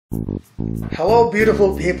Hello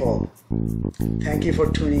beautiful people, thank you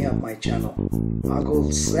for tuning up my channel,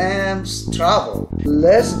 Uncle Sam's Travel.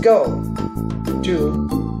 Let's go to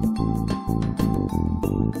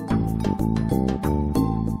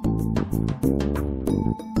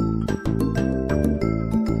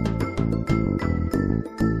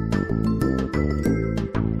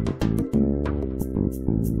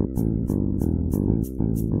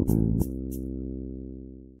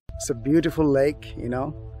it's a beautiful lake, you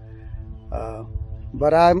know,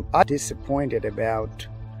 but I'm disappointed about,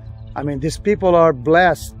 these people are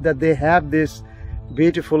blessed that they have this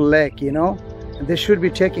beautiful lake, you know, and they should be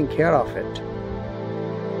taking care of it.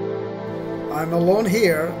 I'm alone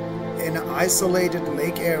here in an isolated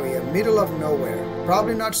lake area, middle of nowhere,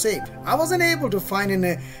 probably not safe. I wasn't able to find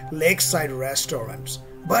any lakeside restaurants,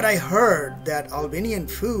 but I heard that Albanian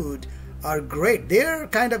food are great. They're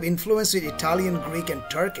kind of influenced with Italian, Greek and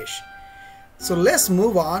Turkish. So let's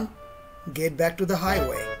move on, get back to the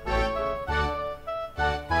highway.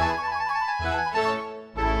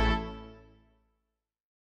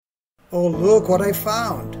 Oh, look what I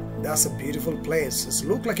found. That's a beautiful place. It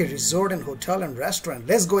looks like a resort and hotel and restaurant.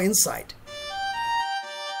 Let's go inside.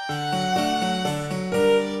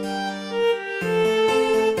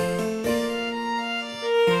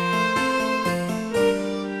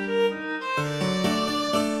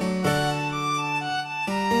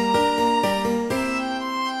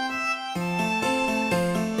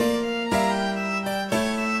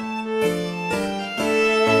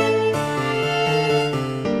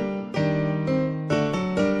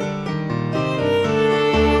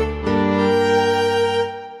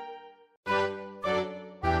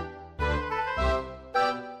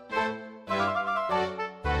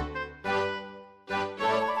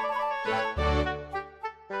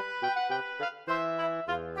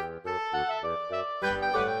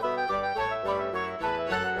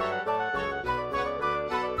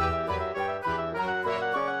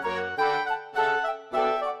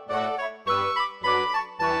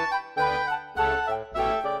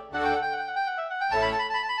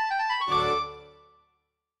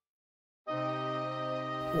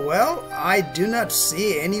 Well, I do not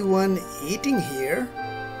see anyone eating here.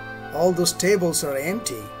 All those tables are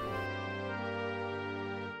empty.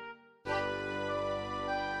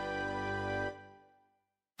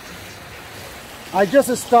 I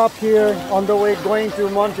just stopped here on the way going to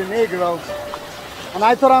Montenegro, and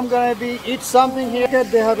I thought I'm gonna eat something here.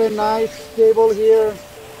 They have a nice table here.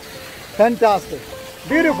 Fantastic,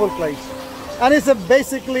 beautiful place, and it's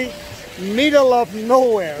basically middle of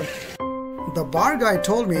nowhere. The bar guy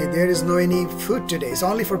told me there is no any food today. It's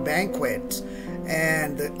only for banquets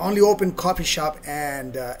and only open coffee shop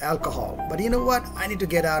and alcohol. But you know what? I need to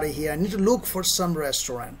get out of here. I need to look for some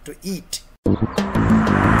restaurant to eat.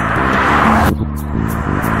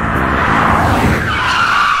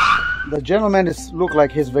 The gentleman look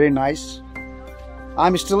like he's very nice.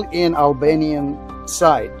 I'm still in Albanian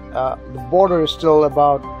side. The border is still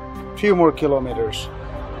about few more kilometers.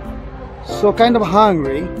 So kind of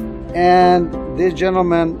hungry. And this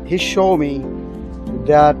gentleman, he showed me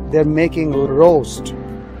that they're making roast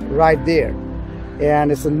right there, and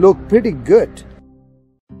it's look pretty good.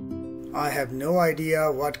 I have no idea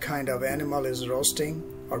what kind of animal is roasting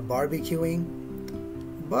or barbecuing,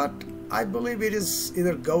 but I believe it is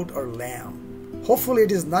either goat or lamb. Hopefully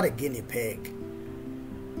it is not a guinea pig.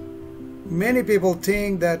 Many people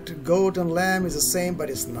think that goat and lamb is the same, but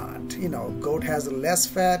it's not. You know, goat has less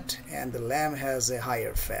fat and the lamb has a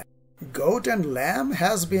higher fat. Goat and lamb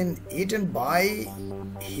has been eaten by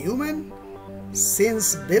human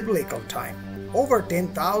since biblical time, over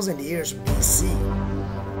 10,000 years BC.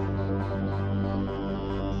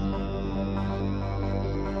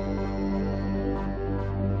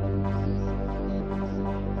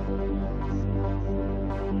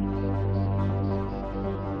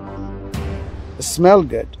 It smelled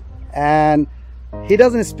good, and he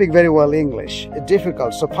doesn't speak very well English. It's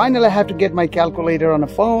difficult. So finally I have to get my calculator on the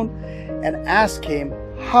phone and ask him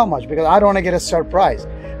how much, because I don't want to get a surprise.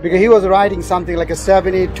 Because he was writing something like a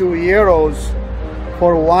 72 euros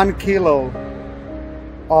for 1 kilo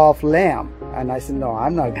of lamb. And I said, no,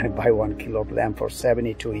 I'm not going to buy 1 kilo of lamb for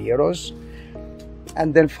 72 euros.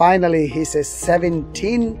 And then finally he says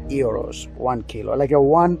 17 euros 1 kilo, like a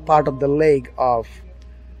one part of the leg of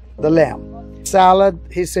the lamb. Salad,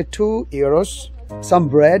 he said 2 euros. Some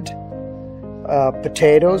bread,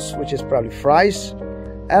 potatoes, which is probably fries,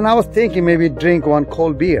 and I was thinking maybe drink one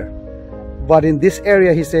cold beer, but in this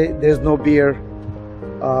area he said there's no beer.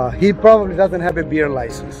 He probably doesn't have a beer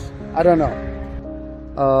license, I don't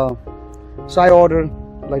know. So I ordered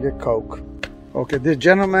like a Coke. Okay, this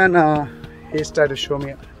gentleman, he started to show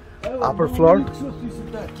me upper floor.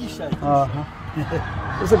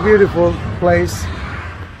 It's a beautiful place.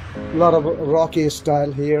 A lot of rocky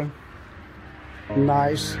style here.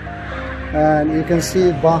 Nice. And you can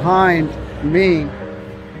see behind me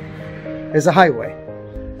is a highway.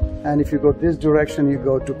 And if you go this direction, you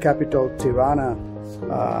go to capital Tirana,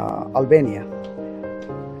 Albania.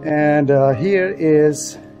 And here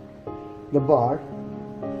is the bar.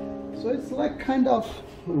 So it's like kind of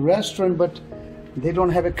restaurant, but they don't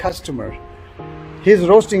have a customer. He's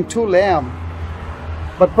roasting 2 lamb,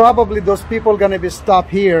 but probably those people gonna be stopped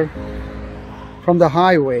here from the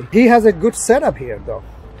highway. He has a good setup here though.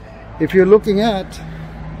 If you're looking at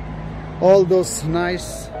all those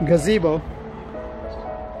nice gazebo,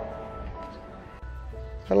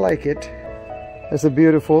 I like it. It's a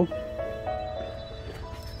beautiful.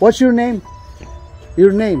 What's your name?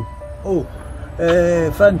 Your name? Oh,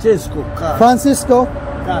 Francesco. Francisco?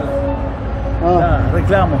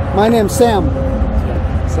 Reclamo. My name's Sam.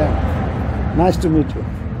 Sam. Nice to meet you.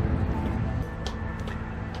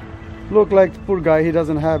 Look like poor guy, he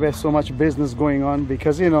doesn't have so much business going on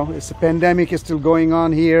because, you know, it's a pandemic is still going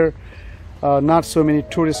on here. Not so many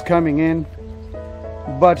tourists coming in.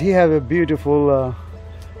 But he have a beautiful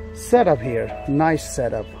setup here. Nice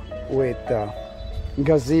setup with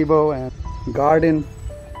gazebo and garden.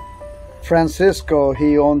 Francisco,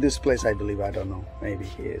 he owned this place, I believe. I don't know. Maybe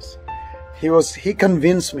he is. He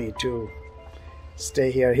convinced me to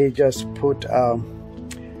stay here. He just put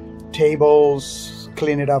tables,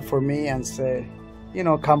 clean it up for me and say, you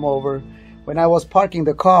know, come over. When I was parking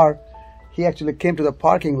the car, he actually came to the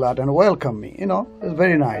parking lot and welcomed me. You know, it was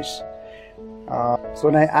very nice. So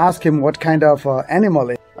when I asked him what kind of animal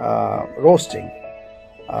is roasting,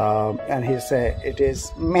 and he said it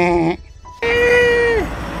is meh.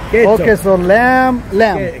 Okay, so lamb.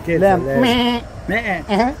 Meh.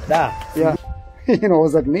 Yeah. You know what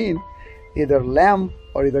does that mean? Either lamb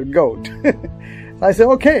or either goat. I said,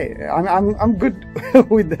 okay, I'm good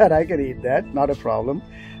with that. I can eat that, not a problem.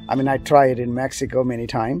 I mean, I tried it in Mexico many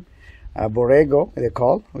times. Borrego, they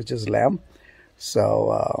call, which is lamb.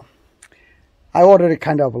 So I ordered it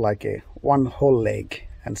kind of like a 1 whole leg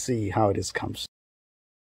and see how it is comes.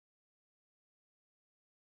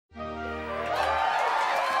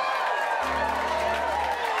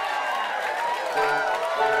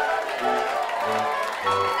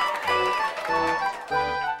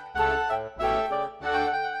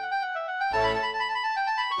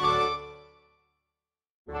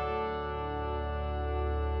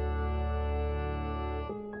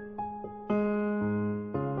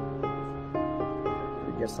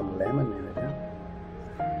 Get some lemon in it, huh?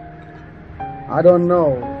 I don't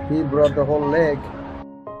know. He brought the whole leg.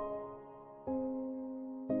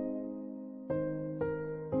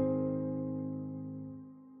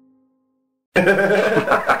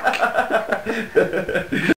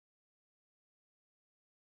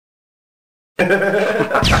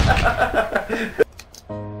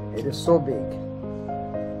 It is so big.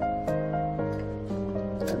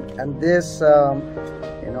 And this,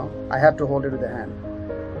 you know, I have to hold it with the hand.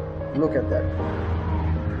 Look at that.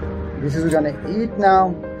 This is gonna eat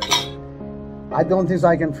now. I don't think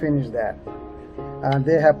I can finish that. And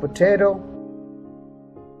they have potato,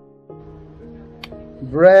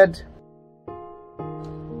 bread,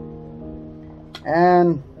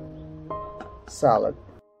 and salad.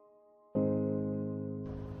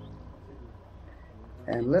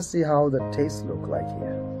 And let's see how the taste look like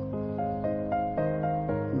here.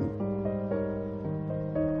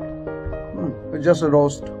 It's just a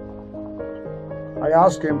roast. I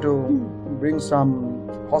asked him to bring some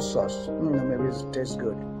hot sauce. Maybe it tastes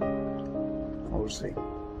good. We'll see.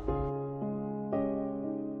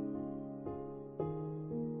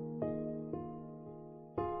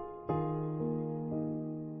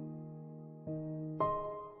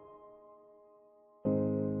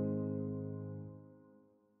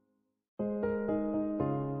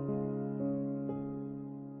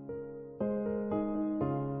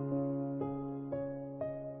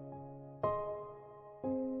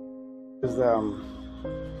 Is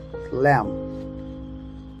lamb.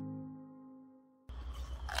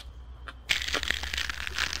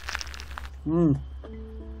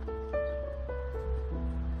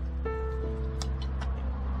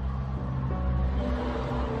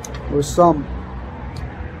 With some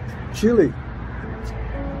chili,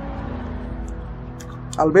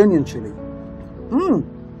 Albanian chili.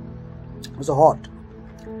 It's hot.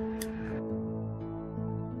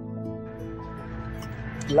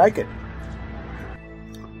 Like it.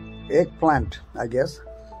 Eggplant, I guess.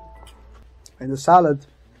 In the salad,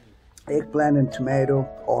 eggplant and tomato,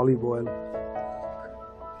 olive oil.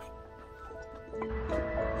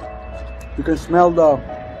 You can smell the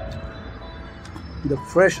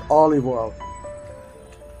fresh olive oil.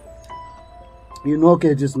 You know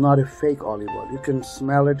it is not a fake olive oil. You can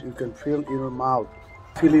smell it, you can feel in your mouth,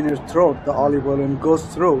 feel in your throat the olive oil when it goes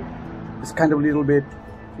through. It's kind of a little bit,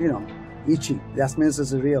 you know, itchy. That means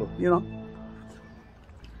it's real, you know.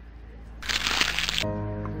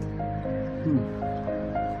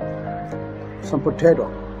 Some potato.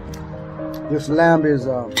 This lamb is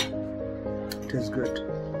tastes good.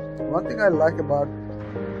 One thing I like about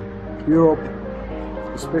Europe,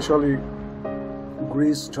 especially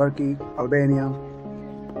Greece, Turkey, Albania,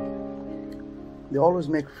 they always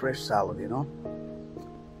make fresh salad, you know.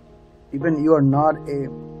 Even you are not a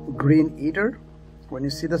green eater, when you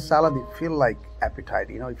see the salad, you feel like appetite,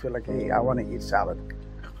 you know, you feel like, hey, I want to eat salad.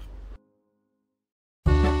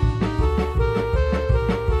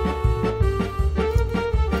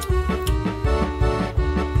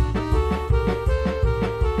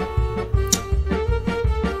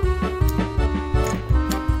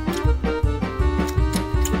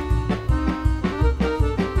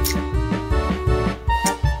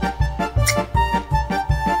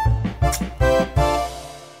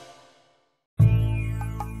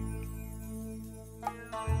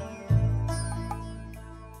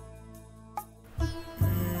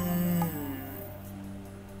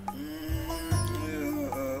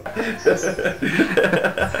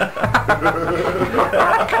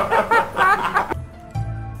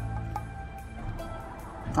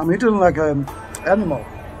 I'm eating like an animal.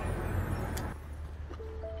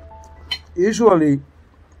 Usually,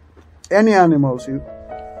 any animals you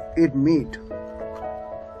eat meat,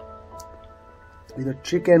 either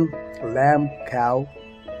chicken, lamb, cow,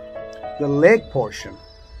 the leg portion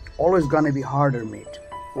always gonna be harder meat.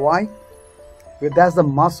 Why? Because that's the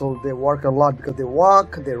muscle. They work a lot because they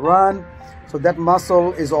walk, they run, so that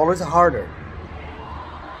muscle is always harder.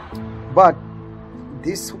 But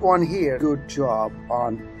this one here, good job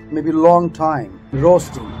on maybe long time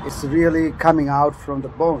roasting. It's really coming out from the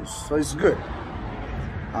bones, so it's good.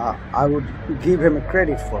 I would give him a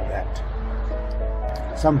credit for that.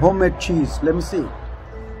 Some homemade cheese. Let me see.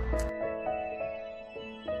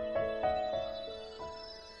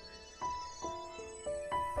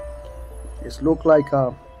 It looks like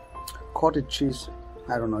a cottage cheese.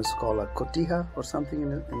 I don't know, it's called a cotija or something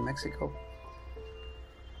in Mexico.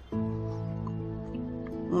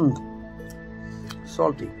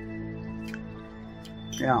 Salty.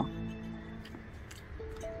 Yeah.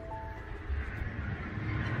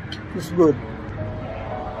 It's good.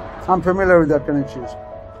 I'm familiar with that kind of cheese.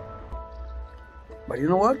 But you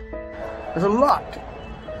know what? There's a lot.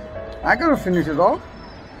 I cannot finish it all.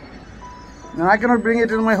 And I cannot bring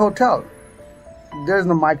it in my hotel. There's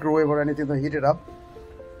no microwave or anything to heat it up.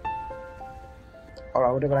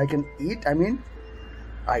 Or whatever I can eat, I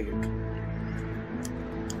eat.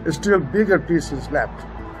 There's still bigger pieces left.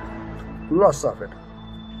 Lots of it.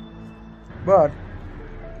 But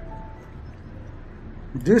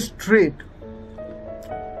this treat,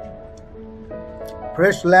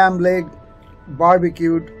 fresh lamb leg,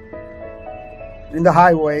 barbecued in the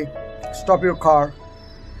highway, stop your car,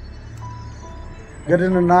 get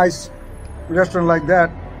in a nice restaurant like that,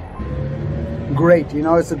 great, you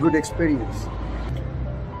know, it's a good experience.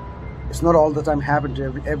 It's not all the time happen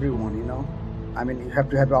to everyone, you know. I mean, you have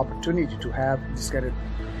to have the opportunity to have this kind of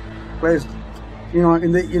place. You know,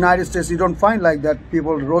 in the United States, you don't find like that,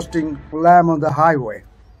 people roasting lamb on the highway.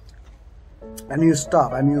 And you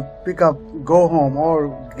stop and you pick up, go home, or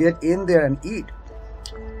get in there and eat.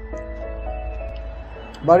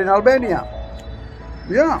 But in Albania,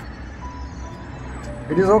 yeah,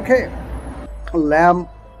 it is okay. Lamb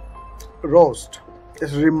roast.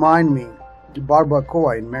 It reminds me of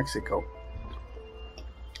barbacoa in Mexico.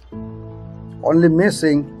 Only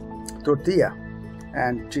missing tortilla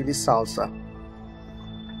and chili salsa.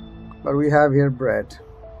 But we have here bread.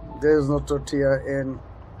 There is no tortilla in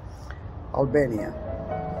Albania.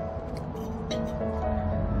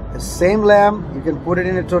 The same lamb, you can put it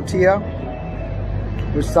in a tortilla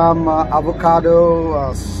with some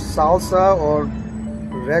avocado salsa or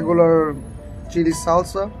regular chili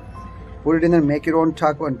salsa. Put it in and make your own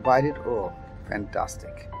taco and bite it. Oh,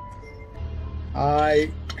 fantastic.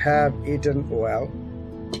 I have eaten well.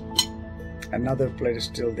 Another plate is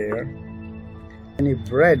still there. Any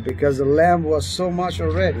bread, because the lamb was so much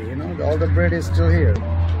already, you know, all the bread is still here.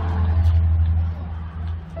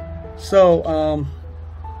 So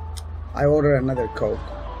I ordered another Coke.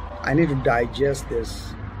 I need to digest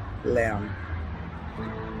this lamb.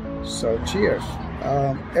 So cheers.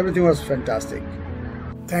 Everything was fantastic.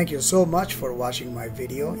 Thank you so much for watching my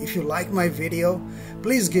video. If you like my video,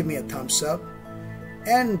 please give me a thumbs up.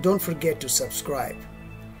 and don't forget to subscribe.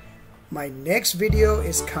 My next video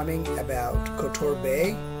is coming about Kotor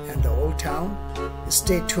Bay and the old town.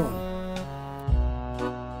 Stay tuned.